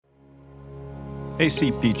Hey,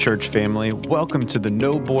 CP Church family, welcome to the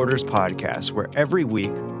No Borders podcast, where every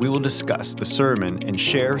week we will discuss the sermon and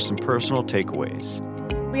share some personal takeaways.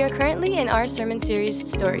 We are currently in our sermon series,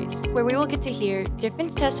 Stories, where we will get to hear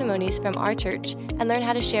different testimonies from our church and learn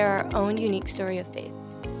how to share our own unique story of faith.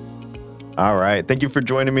 All right. Thank you for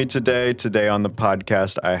joining me today. Today on the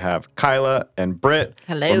podcast, I have Kyla and Britt.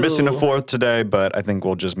 Hello. We're missing a fourth today, but I think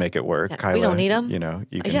we'll just make it work. Yeah, Kyla, we don't need them. You know,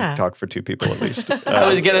 you can talk for two people at least. I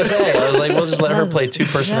was going to say, I was like, we'll just let her play two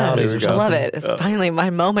personalities or I something. love it. It's finally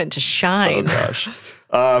my moment to shine. Oh, gosh.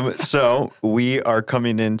 So we are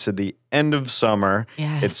coming into the end of summer.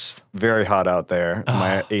 Yes. It's very hot out there.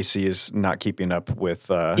 My AC is not keeping up with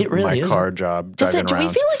really my car job Do driving we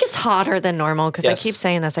around. feel like it's hotter than normal? Because Yes. I keep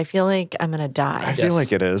saying this. I feel like I'm going to die. I feel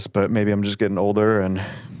like it is, but maybe I'm just getting older and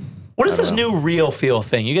What is this new real feel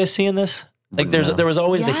thing? You guys seeing this? Like there was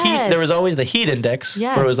always the heat. There was always the heat index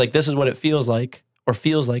where it was like, this is what it feels like.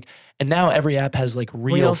 And now every app has like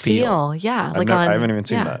real feel. Yeah. I haven't even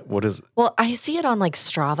seen that. What is? Well, I see it on like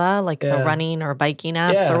Strava, like the running or biking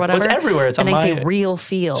apps or whatever. Well, it's everywhere. It's and on they say real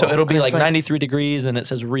feel. So it'll be And like it's 93 degrees and it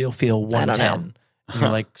says real feel 110. And you're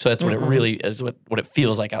like, so that's what it really is, what it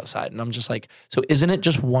feels like outside. And I'm just like, so isn't it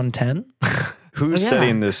just 110? Who's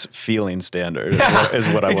setting this feeling standard is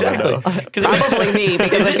what I want to know. Probably me,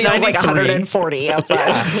 because it feels like 140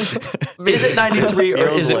 outside. Is it 93 or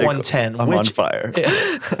is it like 110? I'm on fire. Okay.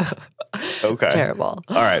 It's terrible.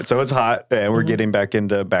 All right. So it's hot and we're getting back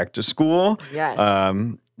to school.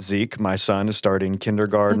 Yes. Zeke, my son, is starting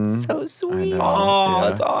kindergarten. That's so sweet. Oh,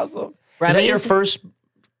 that's awesome. Is that your first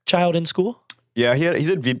child in school? Yeah, he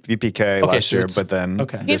did VPK last year, but then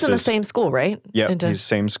He's in the same school, right? Yeah, he's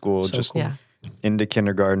same school, So just cool. into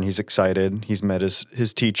kindergarten. He's excited. He's met his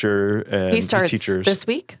teacher and He starts teachers this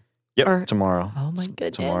week? Yep, tomorrow. Oh my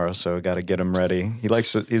goodness. Tomorrow, so got to get him ready.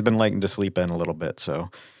 He's been liking to sleep in a little bit, so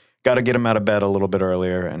got to get him out of bed a little bit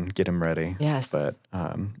earlier and get him ready. Yes. But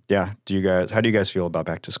how do you guys feel about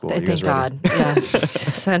back to school? Are you guys Thank ready? God.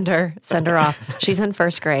 Yeah. Send her off. She's in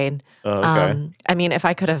first grade. Oh, okay. I mean, if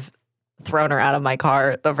I could have thrown her out of my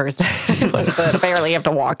car the first day, but apparently you have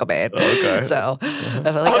to walk a bit. Okay. So I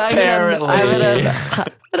feel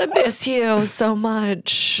like I'm gonna miss you so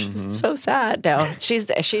much. So sad. No,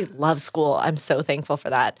 she loves school. I'm so thankful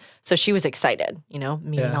for that. So she was excited,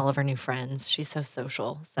 meeting all of her new friends. She's so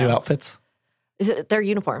social. So. New outfits? They're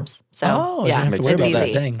uniforms. So you don't have to worry it's about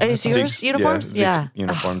easy. that. Dang. Is yours uniforms? Zeke's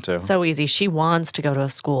uniform too. So easy. She wants to go to a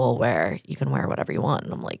school where you can wear whatever you want.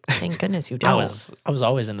 And I'm like, thank goodness you don't. I was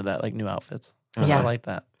always into that, like new outfits. Yeah. I like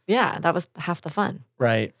that. Yeah, that was half the fun.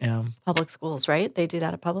 Right. Yeah. Public schools, right? They do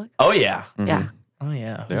that at public? Oh yeah. Yeah. Oh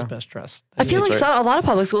yeah. Who's best dressed? I feel like a lot of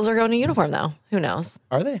public schools are going to uniform though. Who knows?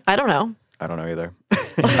 Are they? I don't know. I don't know either.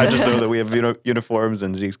 I just know that we have uniforms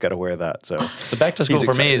and Zeke's got to wear that. So the back to school He's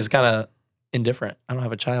for me excited. is kind of indifferent. I don't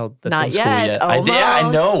have a child that's Not in school yet. yet. Almost.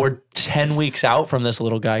 I know. We're 10 weeks out from this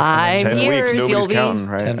little guy coming. 10 years, weeks, nobody's you'll be- counting,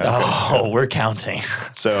 right? 10 Okay. Oh, we're counting.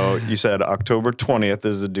 So you said October 20th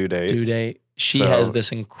is the due date. Due date. She has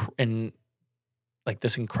this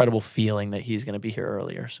this incredible feeling that he's going to be here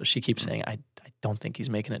earlier. So she keeps saying, I don't think he's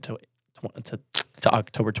making it to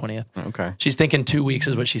October 20th. Okay. She's thinking 2 weeks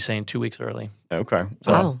is what she's saying, 2 weeks early. Okay.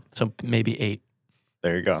 So maybe 8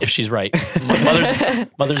 There you go. if she's right.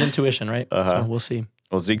 Mother's intuition, right? So we'll see.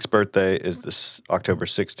 Well, Zeke's birthday is this October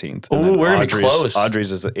 16th. Ooh, and then we're gonna be close.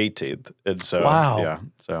 Audrey's is the 18th. And so, Wow. yeah.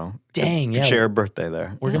 So, Dang, could yeah. share a birthday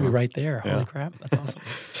there. We're going to be right there. Holy crap. That's awesome.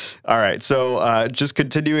 All right. So, just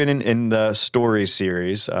continuing in the story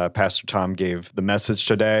series, Pastor Tom gave the message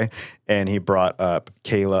today, and he brought up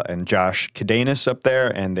Kyla and Josh Cadenas up there,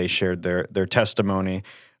 and they shared their testimony.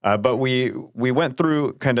 But we went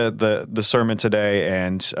through kind of the sermon today,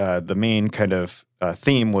 and the main kind of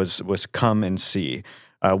theme was come and see.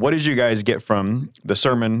 What did you guys get from the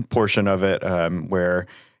sermon portion of it, where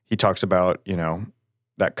he talks about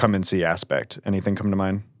that come and see aspect? Anything come to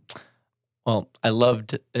mind? Well, I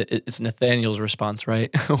loved it's Nathaniel's response,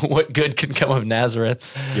 right? What good can come of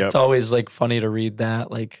Nazareth? Yep. It's always like funny to read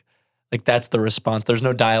that. Like that's the response. There's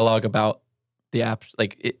no dialogue about the app.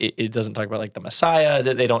 Like it doesn't talk about like the Messiah.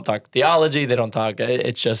 They don't talk theology. They don't talk.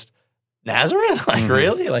 It's just Nazareth. Like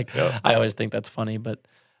really? Like I always think that's funny, but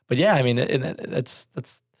yeah, I mean that's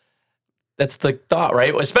the thought,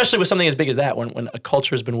 right? Especially with something as big as that, when a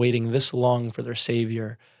culture has been waiting this long for their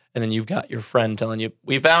savior. And then you've got your friend telling you,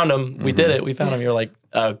 we found him. We did it. We found him. You're like,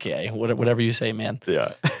 okay, whatever you say, man.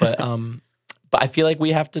 Yeah. But I feel like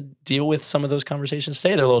we have to deal with some of those conversations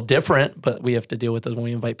today. They're a little different, but we have to deal with those when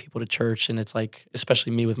we invite people to church. And it's like,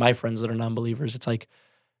 especially me with my friends that are non-believers, it's like,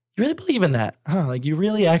 you really believe in that? Huh? Like, you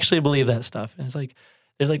really actually believe that stuff? And it's like,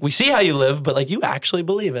 they're like, we see how you live, but like you actually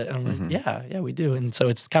believe it. And I'm Mm-hmm. like, yeah, we do. And so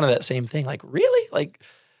it's kind of that same thing. Like, really? Like,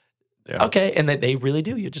 Yeah. okay. And they really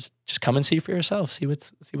do. You just come and see for yourself. See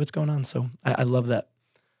what's going on. So I love that.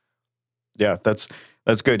 Yeah, that's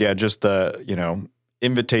good. Yeah, just the, you know,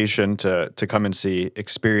 invitation to come and see,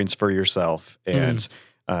 experience for yourself, and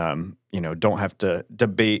you know, don't have to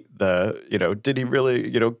debate the, you know, did he really,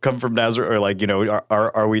 you know, come from Nazareth, or like, you know,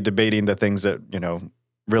 are we debating the things that, you know,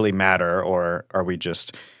 really matter, or are we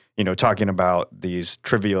just, you know, talking about these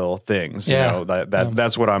trivial things? Yeah. You know,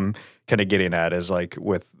 that's what I'm kind of getting at, is like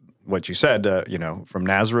with what you said, you know, from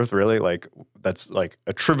Nazareth, really, like that's like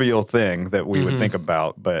a trivial thing that we would think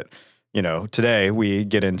about, but you know, today we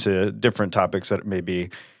get into different topics that maybe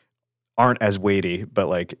aren't as weighty, but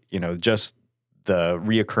like, you know, just the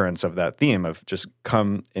reoccurrence of that theme of just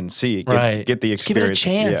come and see, get the experience. Give it a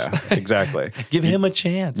chance. Yeah, exactly. Give him a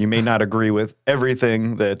chance. You may not agree with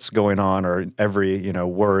everything that's going on or every, you know,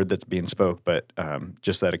 word that's being spoke, but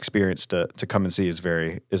just that experience to come and see is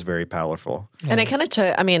very powerful. And it kind of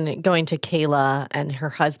took, I mean, going to Kyla and her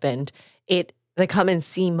husband, the come and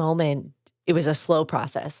see moment, it was a slow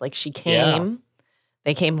process. Like she came,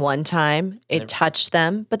 they came one time, it touched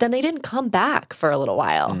them, but then they didn't come back for a little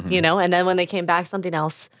while, you know? And then when they came back, something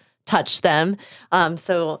else touched them.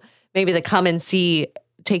 So maybe the come and see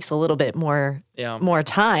takes a little bit more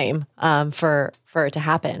time for it to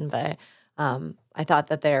happen. But I thought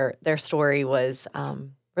that their story was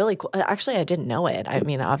really cool. Actually, I didn't know it. I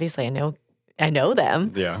mean, obviously I know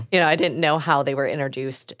them. Yeah. You know, I didn't know how they were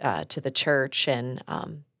introduced to the church and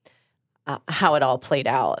how it all played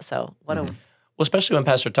out. So what a... Well, especially when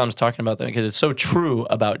Pastor Tom's talking about that, because it's so true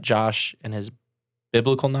about Josh and his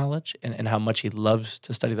biblical knowledge and how much he loves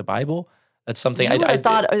to study the Bible. That's something I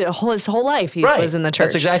thought his whole life he was in the church.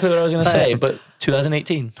 That's exactly what I was going to say. But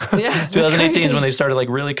 2018, Yeah, 2018 is when they started like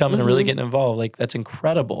really coming and really getting involved. Like that's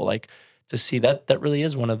incredible. Like to see that really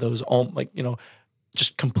is one of those like, you know,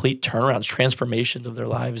 just complete turnarounds, transformations of their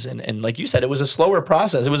lives. And like you said, it was a slower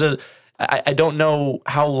process. It was I don't know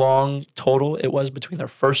how long total it was between their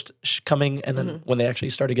first coming and then when they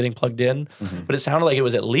actually started getting plugged in. But it sounded like it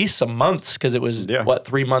was at least some months, because it was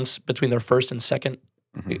 3 months between their first and second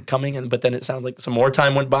coming. But then it sounded like some more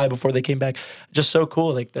time went by before they came back. Just so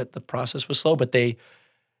cool, like that the process was slow, but they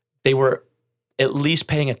were at least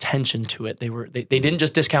paying attention to it. They didn't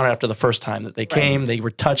just discount it after the first time that they came. They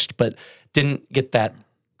were touched, but didn't get that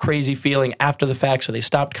crazy feeling after the fact, so they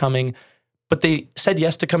stopped coming. But they said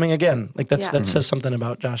yes to coming again. Like that says something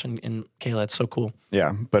about Josh and Kyla. It's so cool.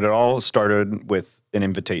 Yeah, but it all started with an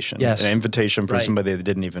invitation. Yes. An invitation for somebody they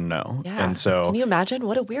didn't even know. Yeah. And so, can you imagine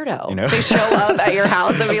what a weirdo you know? to show up at your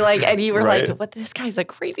house and be like, and you were Right. like, "What? This guy's a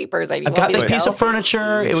crazy person." I've got this piece of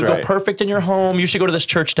furniture. It would go perfect in your home. You should go to this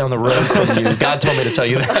church down the road from you. God told me to tell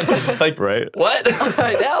you that. Like, what?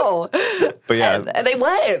 I know. But yeah, and they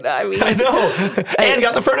went. I mean, I know. And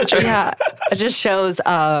got the furniture. Yeah, it just shows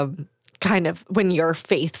kind of when you're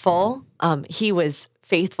faithful. He was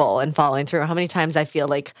faithful and following through. How many times I feel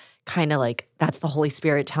like kind of like that's the Holy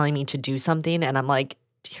Spirit telling me to do something, and I'm like,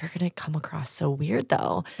 you're gonna come across so weird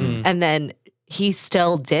though. And then he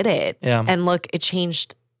still did it. Yeah. And look, it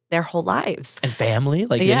changed their whole lives. And family.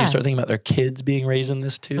 Like then you start thinking about their kids being raised in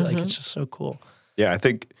this too. Like it's just so cool. yeah, I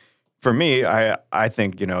think for me, I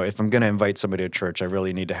think, you know, if I'm going to invite somebody to church, I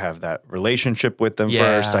really need to have that relationship with them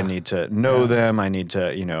first. I need to know them. I need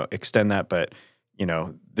to, you know, extend that. But, you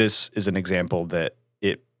know, this is an example that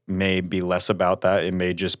it may be less about that. It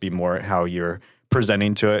may just be more how you're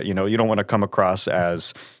presenting to it. You know, you don't want to come across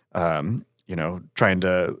as, you know, trying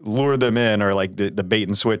to lure them in, or like the bait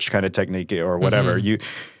and switch kind of technique or whatever.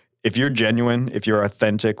 If you're genuine, if you're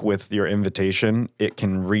authentic with your invitation, it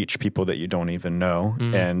can reach people that you don't even know.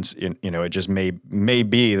 And, you know, it just may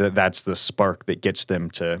be that that's the spark that gets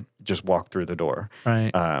them to just walk through the door.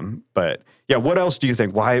 Right. But yeah, what else do you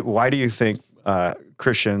think? Why do you think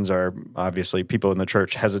Christians, or obviously people in the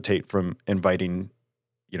church, hesitate from inviting,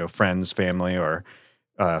 you know, friends, family, or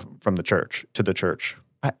from the church to the church?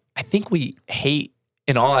 I think we hate,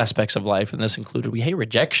 in all aspects of life, and this included, we hate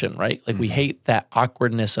rejection, right? Like we hate that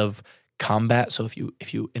awkwardness of combat. So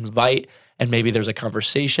if you invite and maybe there's a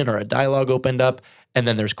conversation or a dialogue opened up, and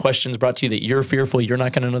then there's questions brought to you that you're fearful you're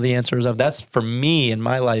not going to know the answers of, that's for me in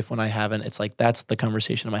my life when I haven't, it's like that's the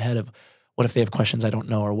conversation in my head of what if they have questions I don't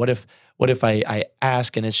know, or what if I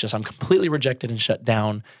ask and it's just I'm completely rejected and shut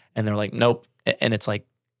down, and they're like, nope, and it's like,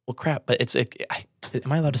 well, crap, but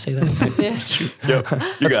am I allowed to say that? Shoot. Yep,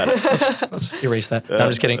 you got it. Let's erase that. No, I'm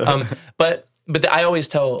just kidding. But I always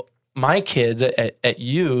tell my kids at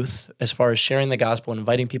youth, as far as sharing the gospel and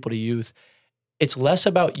inviting people to youth, it's less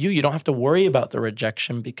about you. You don't have to worry about the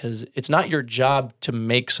rejection because it's not your job to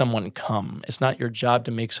make someone come. It's not your job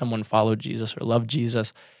to make someone follow Jesus or love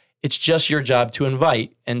Jesus. It's just your job to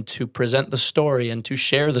invite and to present the story and to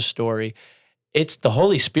share the story. It's the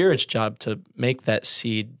Holy Spirit's job to make that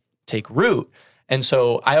seed take root. And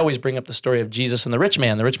so I always bring up the story of Jesus and the rich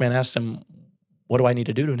man. The rich man asked him, what do I need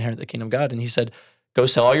to do to inherit the kingdom of God? And he said, go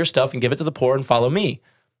sell all your stuff and give it to the poor and follow me.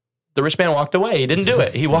 The rich man walked away. He didn't do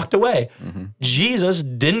it. He walked away. Jesus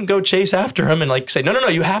didn't go chase after him and like say, no,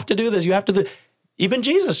 you have to do this. You have to do. Even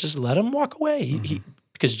Jesus just let him walk away.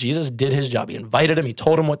 Because Jesus did his job. He invited him. He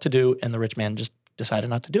told him what to do. And the rich man just decided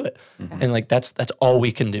not to do it. And like, that's all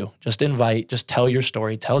we can do. Just invite, just tell your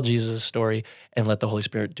story, tell Jesus' story, and let the Holy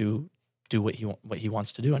Spirit do what he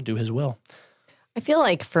wants to do and do his will. I feel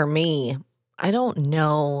like for me, I don't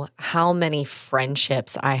know how many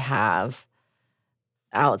friendships I have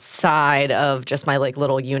outside of just my like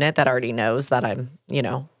little unit that already knows that I'm,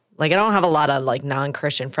 like I don't have a lot of like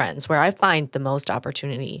non-Christian friends. Where I find the most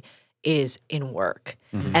opportunity is in work.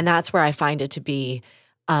 And that's where I find it to be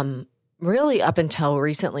really up until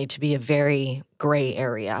recently to be a very gray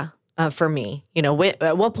area for me.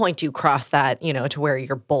 At what point do you cross that, to where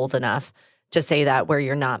you're bold enough to say that, where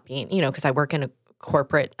you're not being, because I work in a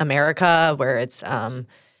corporate America where it's,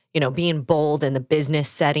 being bold in the business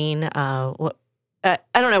setting. I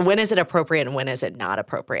don't know, when is it appropriate and when is it not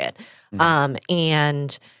appropriate? I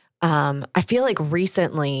feel like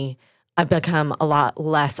recently I've become a lot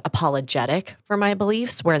less apologetic for my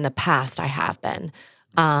beliefs, where in the past I have been.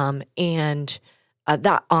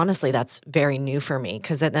 That honestly, that's very new for me,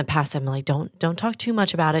 because in the past I'm like, don't talk too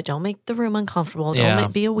much about it. Don't make the room uncomfortable.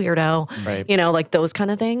 Don't be a weirdo. Right. Like those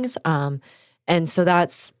kind of things. And so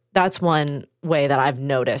that's one way that I've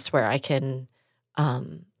noticed where I can,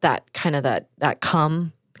 that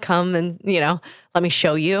come and, let me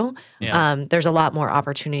show you. Yeah. There's a lot more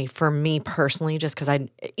opportunity for me personally, just because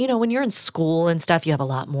when you're in school and stuff, you have a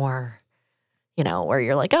lot more, where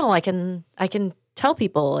you're like, oh, I can tell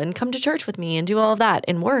people and come to church with me and do all of that.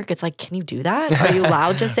 In work, it's like, can you do that? Are you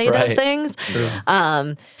allowed to say those things?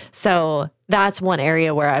 True. So that's one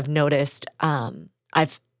area where I've noticed,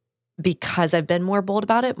 because I've been more bold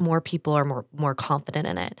about it, more people are more confident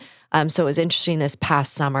in it. So it was interesting this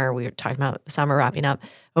past summer, we were talking about summer wrapping up.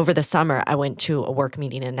 Over the summer, I went to a work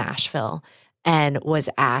meeting in Nashville and was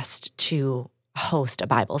asked to host a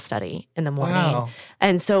Bible study in the morning. Wow.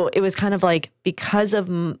 And so it was kind of like, because of,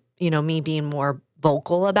 me being more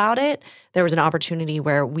vocal about it, there was an opportunity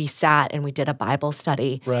where we sat and we did a Bible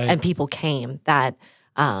study and people came and that,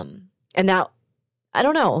 I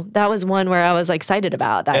don't know, that was one where I was excited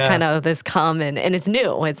about that kind of this come and it's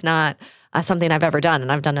new. It's not something I've ever done.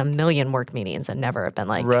 And I've done a million work meetings and never have been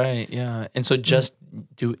like. Right. Yeah. And so just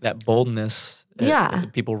do that boldness.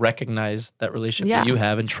 People recognize that relationship that you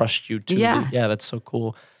have and trust you to. Yeah. That's so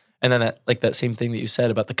cool. And then that same thing that you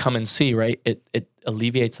said about the come and see, right? It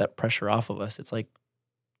alleviates that pressure off of us. It's like,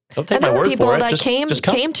 don't take my word for it. People that just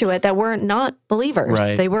come. came to it that were not believers.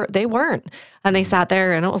 Right. They weren't. And they sat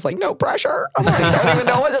there and it was like, no pressure. I'm like, I don't even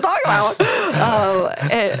know what to talk about.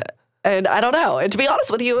 And I don't know. And to be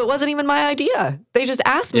honest with you, it wasn't even my idea. They just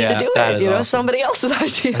asked me to do it. Awesome. Somebody else's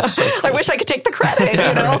idea. So cool. I wish I could take the credit,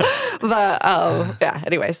 But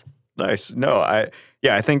anyways. Nice. No, I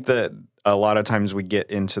think that a lot of times we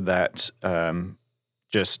get into that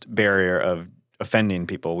just barrier of offending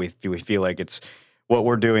people. We feel like it's what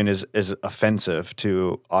we're doing is offensive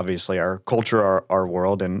to obviously our culture, our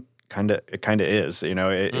world, and it kind of is.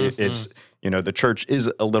 It's the church is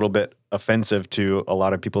a little bit offensive to a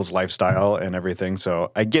lot of people's lifestyle and everything.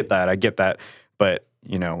 So I get that, but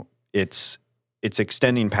it's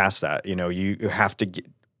extending past that. You have to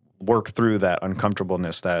work through that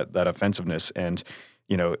uncomfortableness, that offensiveness, and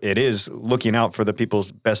it is looking out for the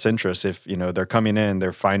people's best interests. If, they're coming in,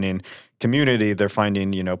 they're finding community, they're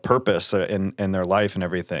finding, purpose in their life and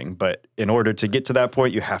everything. But in order to get to that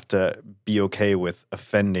point, you have to be okay with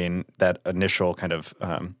offending that initial kind of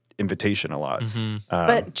invitation a lot.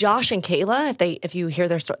 But Josh and Kyla, if you hear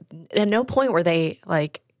their story, at no point were they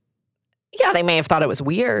like, they may have thought it was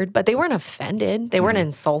weird, but they weren't offended. They weren't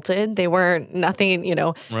insulted. They weren't nothing,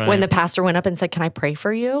 when the pastor went up and said, can I pray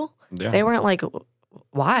for you? Yeah. They weren't like,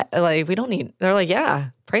 why? Like, we don't need, they're like,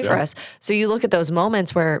 pray for us. So you look at those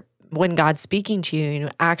moments where when God's speaking to you,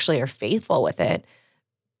 actually are faithful with it,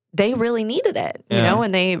 they really needed it,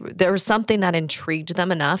 and there was something that intrigued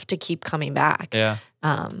them enough to keep coming back. Yeah.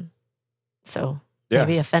 So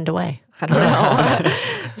maybe offend away. I don't know.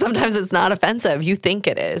 Sometimes it's not offensive. You think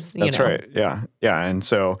it is. That's right. Yeah. Yeah. And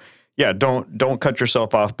so, don't cut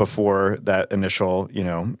yourself off before that initial,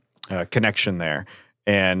 connection there.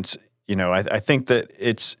 And, I think that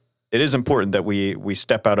it is important that we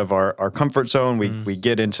step out of our comfort zone. We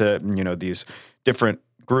get into, these different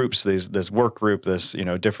groups, this work group, this,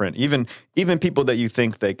 different, even people that you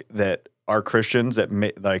think that are Christians that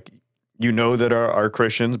may that are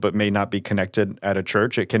Christians, but may not be connected at a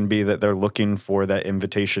church. It can be that they're looking for that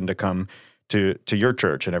invitation to come to your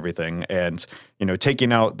church and everything. And,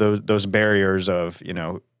 taking out those barriers of,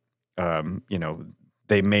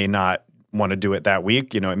 they may not want to do it that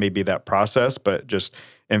week. It may be that process, but just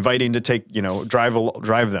inviting to take, drive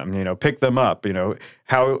them, pick them up.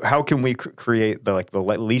 How can we create the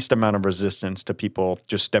least amount of resistance to people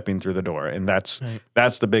just stepping through the door? And that's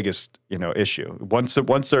the biggest, issue. Once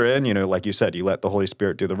they're in, like you said, you let the Holy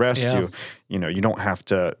Spirit do the rest. Yeah. You don't have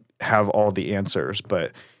to have all the answers,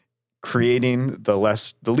 but creating the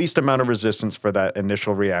least amount of resistance for that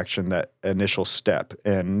initial reaction, that initial step.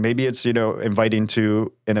 And maybe it's, inviting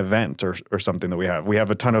to an event or something that we have. We have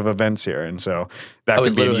a ton of events here. And so that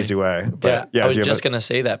could be an easy way. But I was just going to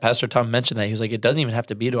say that. Pastor Tom mentioned that. He was like, it doesn't even have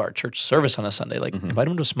to be to our church service on a Sunday. Like, invite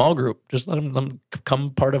them to a small group. Just let them come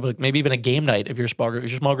part of maybe even a game night. If your small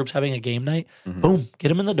group's having a game night, boom, get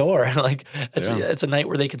them in the door. It's a night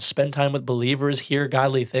where they can spend time with believers, hear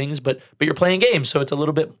godly things, but you're playing games. So it's a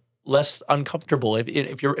little bit less uncomfortable.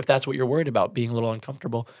 If that's what you're worried about, being a little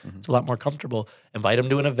uncomfortable, it's a lot more comfortable. Invite them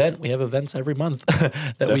to an event. We have events every month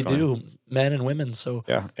that we do, men and women. So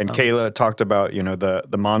and Kyla talked about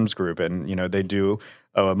the moms group, and they do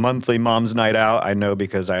a monthly mom's night out. I know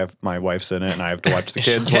because I have my wife's in it, and I have to watch the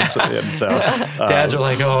kids. Once, and so dads are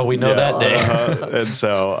like, oh, we know that day. And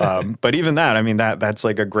so, but even that, I mean, that's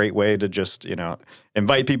like a great way to just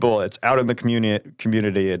invite people. It's out in the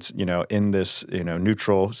community. It's in this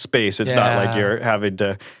neutral space. It's not like you're having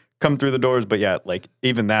to come through the doors, but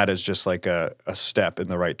even that is just like a step in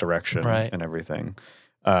the right direction, and everything.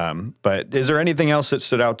 But is there anything else that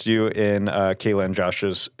stood out to you in Kyla and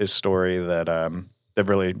Josh's story that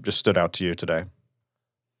really just stood out to you today?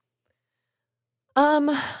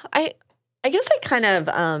 I guess I kind of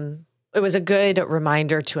it was a good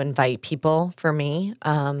reminder to invite people for me.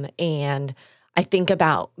 And I think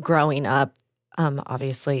about growing up,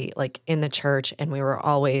 obviously, like in the church, and we were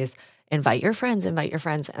always invite your friends.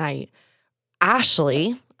 And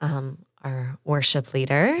Ashley, our worship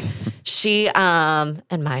leader, she and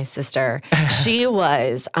my sister, she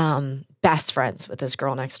was best friends with this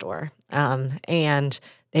girl next door. And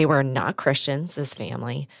they were not Christians, this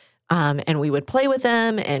family. And we would play with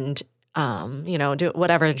them and, do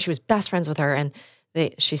whatever. And she was best friends with her. And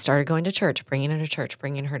she started going to church, bringing her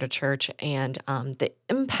to church. And the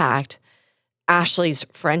impact, Ashley's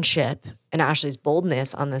friendship and Ashley's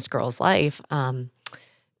boldness on this girl's life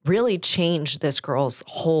really changed this girl's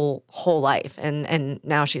whole life. And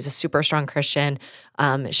now she's a super strong Christian.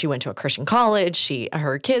 She went to a Christian college.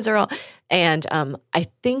 Her kids are all, and I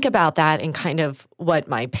think about that and kind of what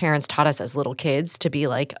my parents taught us as little kids to be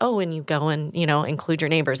like, oh, and you go and, include your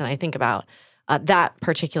neighbors. And I think about that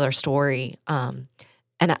particular story. And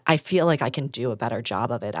I feel like I can do a better job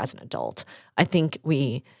of it as an adult. I think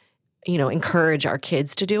we, encourage our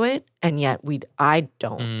kids to do it. And yet I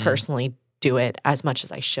don't personally do it as much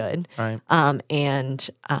as I should. Right. And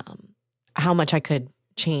how much I could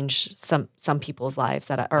change some people's lives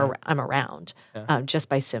that I'm around just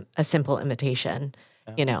by a simple invitation,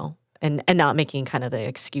 and not making kind of the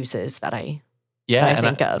excuses that I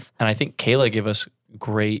think of. And I think Kyla gave us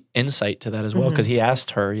great insight to that as well, because he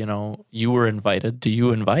asked her, you were invited. Do you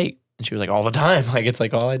invite? And she was like, all the time. Like, it's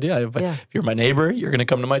like all I do. If you're my neighbor, you're going to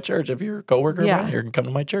come to my church. If you're a coworker, you're going to come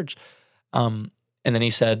to my church. And then he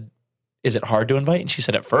said, is it hard to invite? And she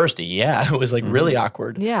said at first, it was like really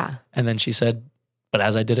awkward. Yeah. And then she said, but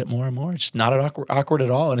as I did it more and more, it's not awkward at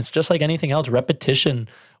all. And it's just like anything else. Repetition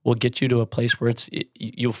will get you to a place where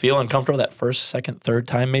you'll feel uncomfortable that first, second, third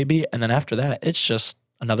time maybe. And then after that, it's just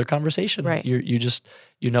another conversation. Right. You just,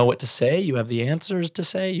 know what to say. You have the answers to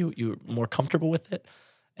say. You're more comfortable with it.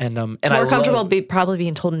 And more comfortable probably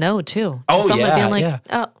being told no too. Oh, someone being like,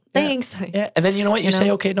 oh, thanks. Yeah. And then you know what? You say,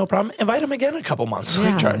 okay, no problem. Invite them again in a couple months.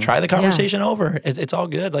 Yeah. Try the conversation over. It's all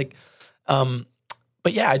good. Like,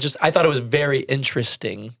 but yeah, I thought it was very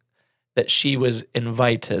interesting that she was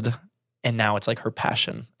invited, and now it's like her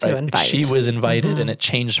passion. To invite. She was invited, and it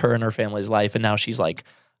changed her and her family's life. And now she's like,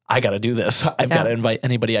 I got to do this. I've got to invite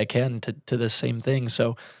anybody I can to this same thing.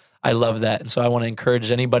 So I love that. And so I want to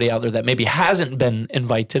encourage anybody out there that maybe hasn't been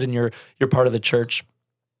invited and you're part of the church.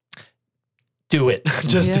 Do it.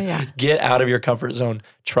 Just get out of your comfort zone.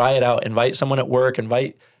 Try it out. Invite someone at work.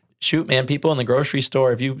 Invite shoot, man, people in the grocery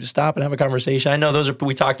store, if you stop and have a conversation, I know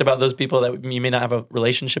we talked about those people that you may not have a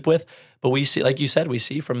relationship with, but we see, like you said, we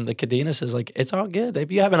see from the Cadenas is like, it's all good.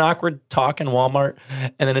 If you have an awkward talk in Walmart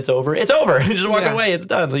and then it's over, it's over. You just walk away, it's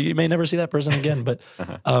done. You may never see that person again. But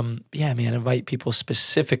yeah, man, invite people,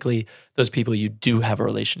 specifically those people you do have a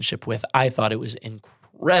relationship with. I thought it was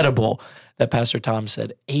incredible that Pastor Tom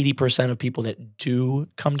said 80% of people that do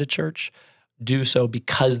come to church do so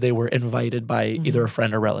because they were invited by either a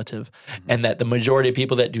friend or relative, and that the majority of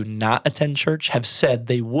people that do not attend church have said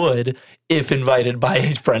they would if invited by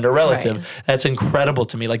a friend or relative. Right. That's incredible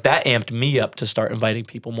to me. Like, that amped me up to start inviting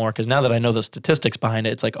people more, because now that I know the statistics behind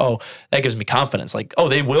it, it's like, oh, that gives me confidence. Like, oh,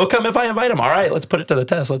 they will come if I invite them. All right, let's put it to the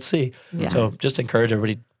test. Let's see. Yeah. So just encourage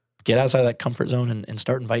everybody, get outside of that comfort zone and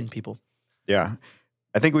start inviting people. Yeah.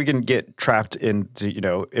 I think we can get trapped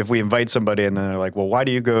into, if we invite somebody and then they're like, well, why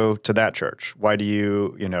do you go to that church? Why do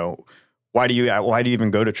you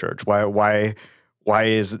even go to church? Why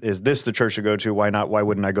is this the church to go to? Why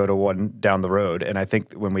wouldn't I go to one down the road? And I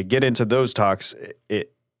think when we get into those talks,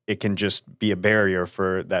 it can just be a barrier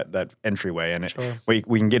for that entryway. And sure. we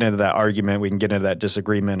can get into that argument. We can get into that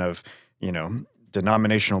disagreement of,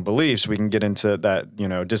 denominational beliefs. We can get into that,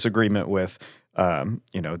 disagreement with,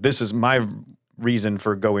 this is my reason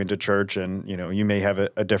for going to church, and you may have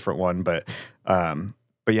a different one, but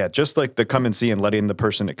yeah, just like the come and see and letting the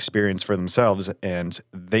person experience for themselves, and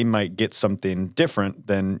they might get something different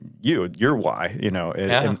than your why, in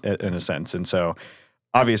a sense. And so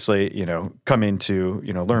obviously, coming to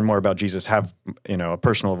learn more about Jesus, have a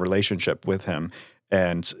personal relationship with him,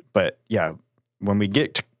 but yeah, when we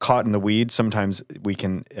get caught in the weeds, sometimes we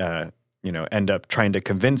can end up trying to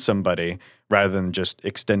convince somebody rather than just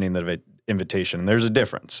extending the invitation. And there's a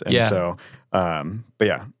difference. And so, but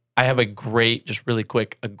yeah. I have a great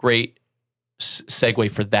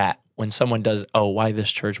segue for that. When someone does, oh, why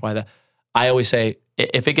this church? Why that? I always say,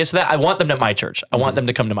 if it gets to that, I want them at my church. I want them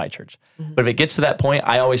to come to my church. But if it gets to that point,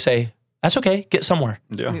 I always say, that's okay. Get somewhere.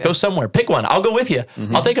 Yeah. Go somewhere. Pick one. I'll go with you.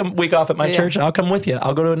 I'll take a week off at my church and I'll come with you.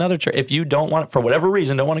 I'll go to another church. If you don't want, for whatever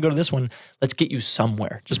reason, don't want to go to this one, let's get you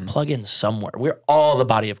somewhere. Just plug in somewhere. We're all the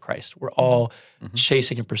body of Christ. We're all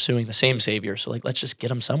chasing and pursuing the same Savior. So let's just get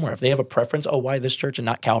them somewhere. If they have a preference, oh, why this church and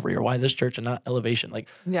not Calvary, or why this church and not Elevation?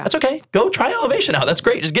 That's okay. Go try Elevation out. That's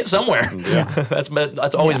great. Just get somewhere. Yeah.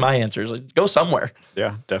 That's always my answer, is go somewhere.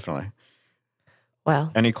 Yeah, definitely.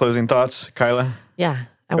 Well. Any closing thoughts, Kyla? Yeah.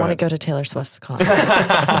 I want to go to Taylor Swift's concert.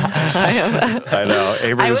 I know.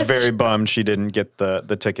 Avery was very bummed she didn't get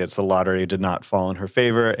the tickets. The lottery did not fall in her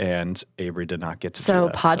favor, and Avery did not get to do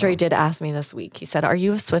that. Padre did ask me this week. He said, "Are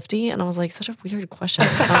you a Swiftie?" And I was like, such a weird question.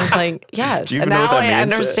 I was like, yes. Do you even know what that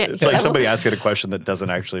means? Understand. It's like somebody asking a question that doesn't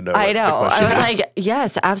actually know. I know. I was is. like,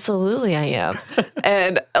 yes, absolutely I am.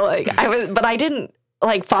 And but I didn't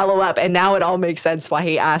follow up, and now it all makes sense why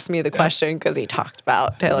he asked me the question, because he talked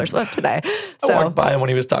about Taylor Swift today. So, I walked by him when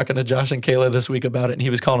he was talking to Josh and Kyla this week about it, and he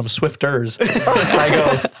was calling them Swifters. I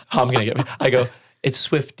go, it's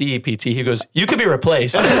Swiftie, PT. He goes, you could be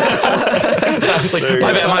replaced. I was like,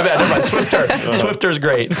 my bad. Never mind. Swifter. Swifter's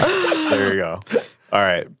great. There you go. All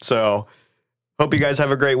right. So hope you guys have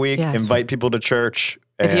a great week. Yes. Invite people to church.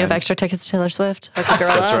 If you have extra tickets to Taylor Swift, hook a girl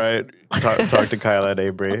that's up. Right. Talk to Kyla and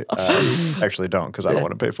Avery. Actually, don't, because I don't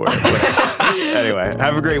want to pay for it. But anyway,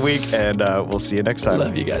 have a great week, and we'll see you next time.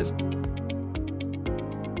 Love you guys.